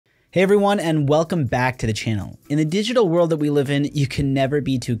Hey everyone, and welcome back to the channel. In the digital world that we live in, you can never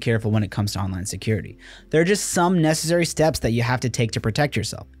be too careful when it comes to online security. There are just some necessary steps that you have to take to protect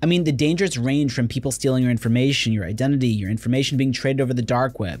yourself. I mean, the dangers range from people stealing your information, your identity, your information being traded over the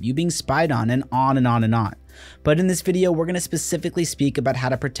dark web, you being spied on, and on and on and on. But in this video, we're going to specifically speak about how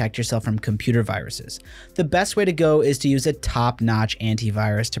to protect yourself from computer viruses. The best way to go is to use a top-notch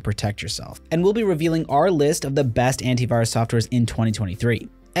antivirus to protect yourself. And we'll be revealing our list of the best antivirus softwares in 2023.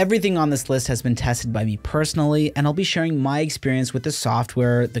 Everything on this list has been tested by me personally, and I'll be sharing my experience with the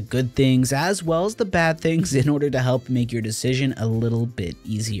software, the good things, as well as the bad things in order to help make your decision a little bit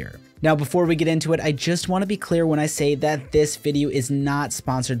easier. Now, before we get into it, I just want to be clear when I say that this video is not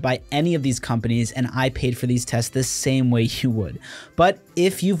sponsored by any of these companies, and I paid for these tests the same way you would. But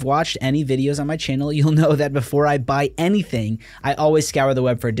if you've watched any videos on my channel, you'll know that before I buy anything, I always scour the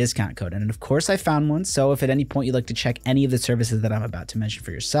web for a discount code. And of course I found one, so if at any point you'd like to check any of the services that I'm about to mention for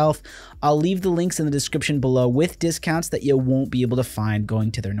yourself, I'll leave the links in the description below with discounts that you won't be able to find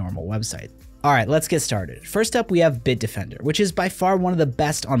going to their normal website. Alright, let's get started. First up, we have Bitdefender, which is by far one of the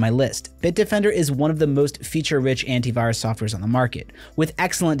best on my list. Bitdefender is one of the most feature-rich antivirus softwares on the market. With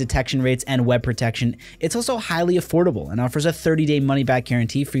excellent detection rates and web protection, it's also highly affordable and offers a 30-day money-back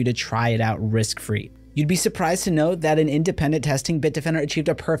guarantee for you to try it out risk-free. You'd be surprised to know that in independent testing, Bitdefender achieved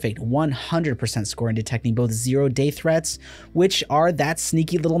a perfect 100% score in detecting both zero-day threats, which are that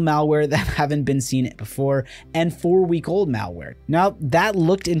sneaky little malware that haven't been seen before, and 4-week-old malware. Now, that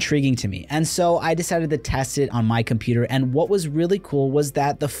looked intriguing to me, and so I decided to test it on my computer, and what was really cool was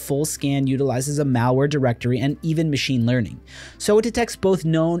that the full scan utilizes a malware directory and even machine learning. So it detects both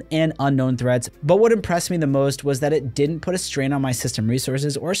known and unknown threats, but what impressed me the most was that it didn't put a strain on my system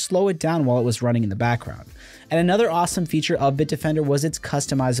resources or slow it down while it was running in the background. And another awesome feature of Bitdefender was its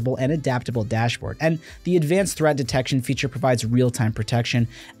customizable and adaptable dashboard, and the advanced threat detection feature provides real-time protection,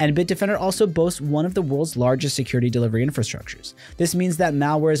 and Bitdefender also boasts one of the world's largest security delivery infrastructures. This means that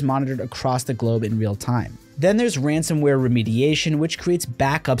malware is monitored across the globe in real time. Then there's ransomware remediation, which creates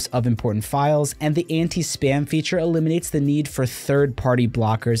backups of important files, and the anti-spam feature eliminates the need for third-party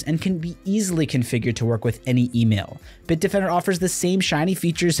blockers and can be easily configured to work with any email. Bitdefender offers the same shiny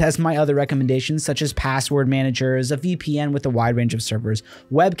features as my other recommendations, such as password managers, a VPN with a wide range of servers,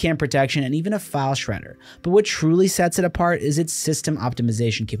 webcam protection, and even a file shredder. But what truly sets it apart is its system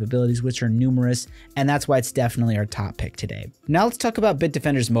optimization capabilities, which are numerous, and that's why it's definitely our top pick today. Now let's talk about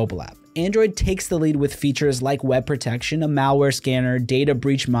Bitdefender's mobile app. Android takes the lead with features like web protection, a malware scanner, data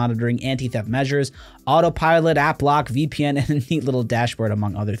breach monitoring, anti-theft measures, autopilot, app lock, VPN, and a neat little dashboard,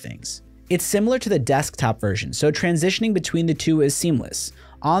 among other things. It's similar to the desktop version, so transitioning between the two is seamless.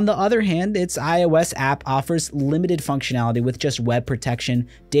 On the other hand, its iOS app offers limited functionality with just web protection,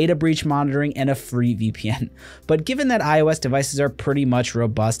 data breach monitoring, and a free VPN. But given that iOS devices are pretty much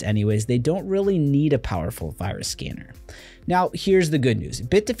robust anyways, they don't really need a powerful virus scanner. Now, here's the good news.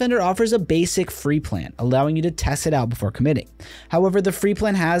 Bitdefender offers a basic free plan, allowing you to test it out before committing. However, the free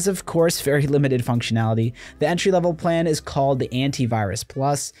plan has, of course, very limited functionality. The entry-level plan is called the Antivirus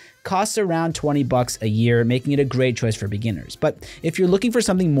Plus, costs around $20 a year, making it a great choice for beginners. But if you're looking for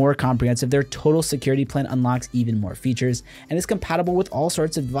something more comprehensive, their total security plan unlocks even more features and is compatible with all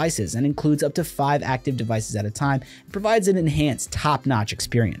sorts of devices and includes up to 5 active devices at a time and provides an enhanced, top-notch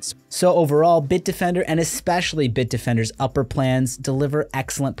experience. So overall, Bitdefender, and especially Bitdefender's upper plans, deliver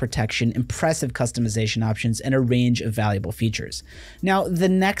excellent protection, impressive customization options, and a range of valuable features. Now, the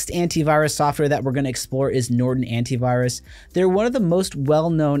next antivirus software that we're going to explore is Norton Antivirus. They're one of the most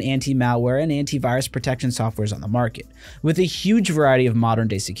well-known anti-malware and antivirus protection softwares on the market. With a huge variety of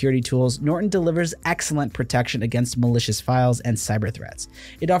modern-day security tools, Norton delivers excellent protection against malicious files and cyber threats.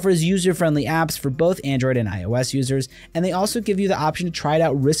 It offers user-friendly apps for both Android and iOS users, and they also give you the option to try it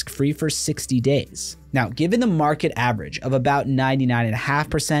out risk-free for 60 days. Now, given the market average of about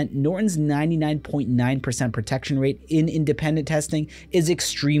 99.5%, Norton's 99.9% protection rate in independent testing is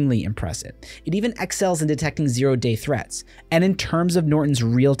extremely impressive. It even excels in detecting zero-day threats. And in terms of Norton's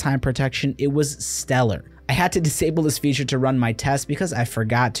real-time protection, it was stellar. I had to disable this feature to run my test because I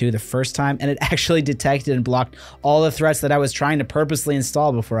forgot to the first time, and it actually detected and blocked all the threats that I was trying to purposely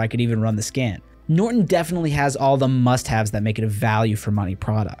install before I could even run the scan. Norton definitely has all the must-haves that make it a value-for-money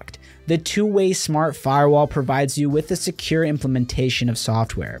product. The two-way smart firewall provides you with a secure implementation of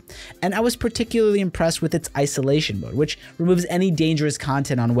software. And I was particularly impressed with its isolation mode, which removes any dangerous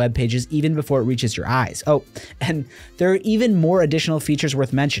content on web pages even before it reaches your eyes. Oh, and there are even more additional features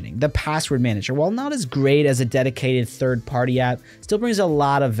worth mentioning. The password manager, while not as great as a dedicated third-party app, still brings a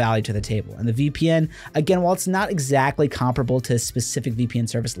lot of value to the table. And the VPN, again, while it's not exactly comparable to a specific VPN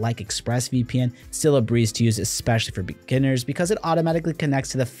service like ExpressVPN, it's still a breeze to use, especially for beginners, because it automatically connects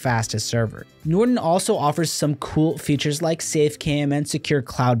to the fast fastest server. Norton also offers some cool features like SafeCam and secure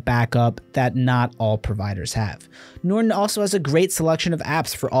cloud backup that not all providers have. Norton also has a great selection of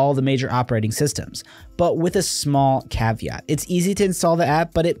apps for all the major operating systems, but with a small caveat. It's easy to install the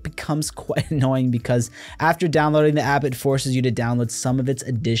app, but it becomes quite annoying because after downloading the app, it forces you to download some of its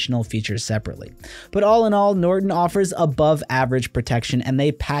additional features separately. But all in all, Norton offers above average protection and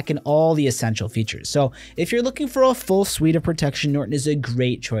they pack in all the essential features. So if you're looking for a full suite of protection, Norton is a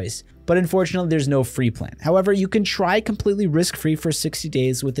great choice. But unfortunately, there's no free plan. However, you can try completely risk-free for 60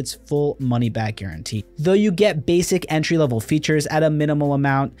 days with its full money-back guarantee. Though you get basic entry-level features at a minimal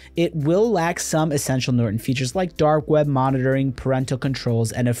amount, it will lack some essential Norton features like dark web monitoring, parental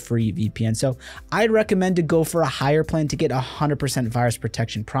controls, and a free VPN. So I'd recommend to go for a higher plan to get 100% virus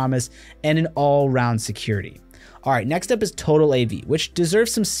protection promise and an all-round security. All right, next up is Total AV, which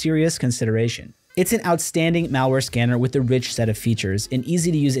deserves some serious consideration. It's an outstanding malware scanner with a rich set of features, an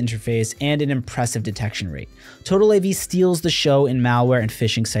easy-to-use interface, and an impressive detection rate. Total AV steals the show in malware and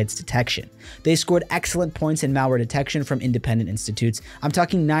phishing sites detection. They scored excellent points in malware detection from independent institutes. I'm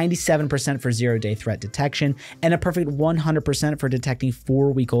talking 97% for zero-day threat detection and a perfect 100% for detecting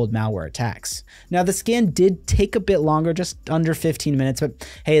 4-week-old malware attacks. Now, the scan did take a bit longer, just under 15 minutes, but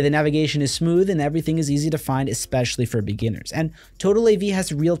hey, the navigation is smooth and everything is easy to find, especially for beginners. And Total AV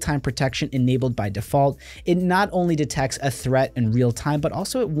has real-time protection enabled by default. It not only detects a threat in real time, but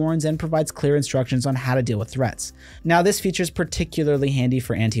also it warns and provides clear instructions on how to deal with threats. Now, this feature is particularly handy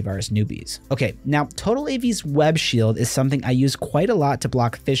for antivirus newbies. Okay, now Total AV's Web Shield is something I use quite a lot to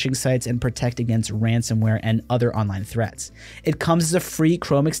block phishing sites and protect against ransomware and other online threats. It comes as a free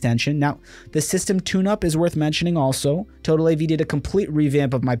Chrome extension. Now, the system tune-up is worth mentioning also. Total AV did a complete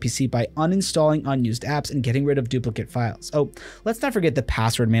revamp of my PC by uninstalling unused apps and getting rid of duplicate files. Oh, let's not forget the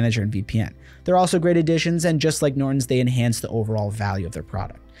password manager and VPN. They're also great additions, and just like Norton's, they enhance the overall value of their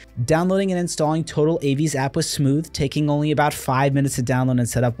product. Downloading and installing Total AV's app was smooth, taking only about 5 minutes to download and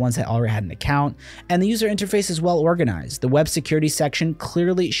set up once I already had an account, and the user interface is well organized. The web security section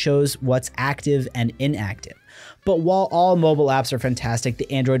clearly shows what's active and inactive. But while all mobile apps are fantastic,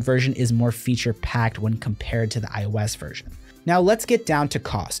 the Android version is more feature-packed when compared to the iOS version. Now let's get down to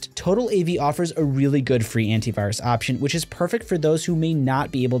cost. Total AV offers a really good free antivirus option, which is perfect for those who may not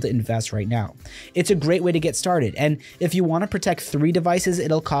be able to invest right now. It's a great way to get started, and if you want to protect 3 devices,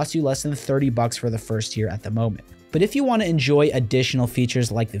 it'll cost you less than $30 for the first year at the moment. But if you want to enjoy additional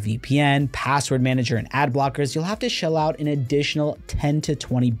features like the VPN, password manager, and ad blockers, you'll have to shell out an additional $10 to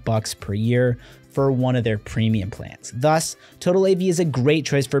 $20 per year for one of their premium plans. Thus, Total AV is a great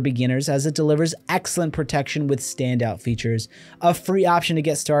choice for beginners as it delivers excellent protection with standout features, a free option to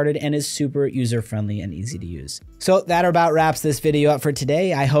get started, and is super user-friendly and easy to use. So that about wraps this video up for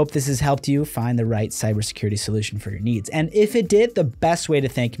today. I hope this has helped you find the right cybersecurity solution for your needs. And if it did, the best way to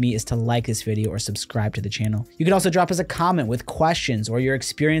thank me is to like this video or subscribe to the channel. You can also drop us a comment with questions or your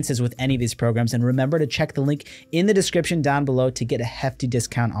experiences with any of these programs. And remember to check the link in the description down below to get a hefty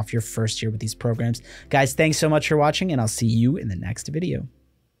discount off your first year with these programs. Guys, thanks so much for watching, and I'll see you in the next video.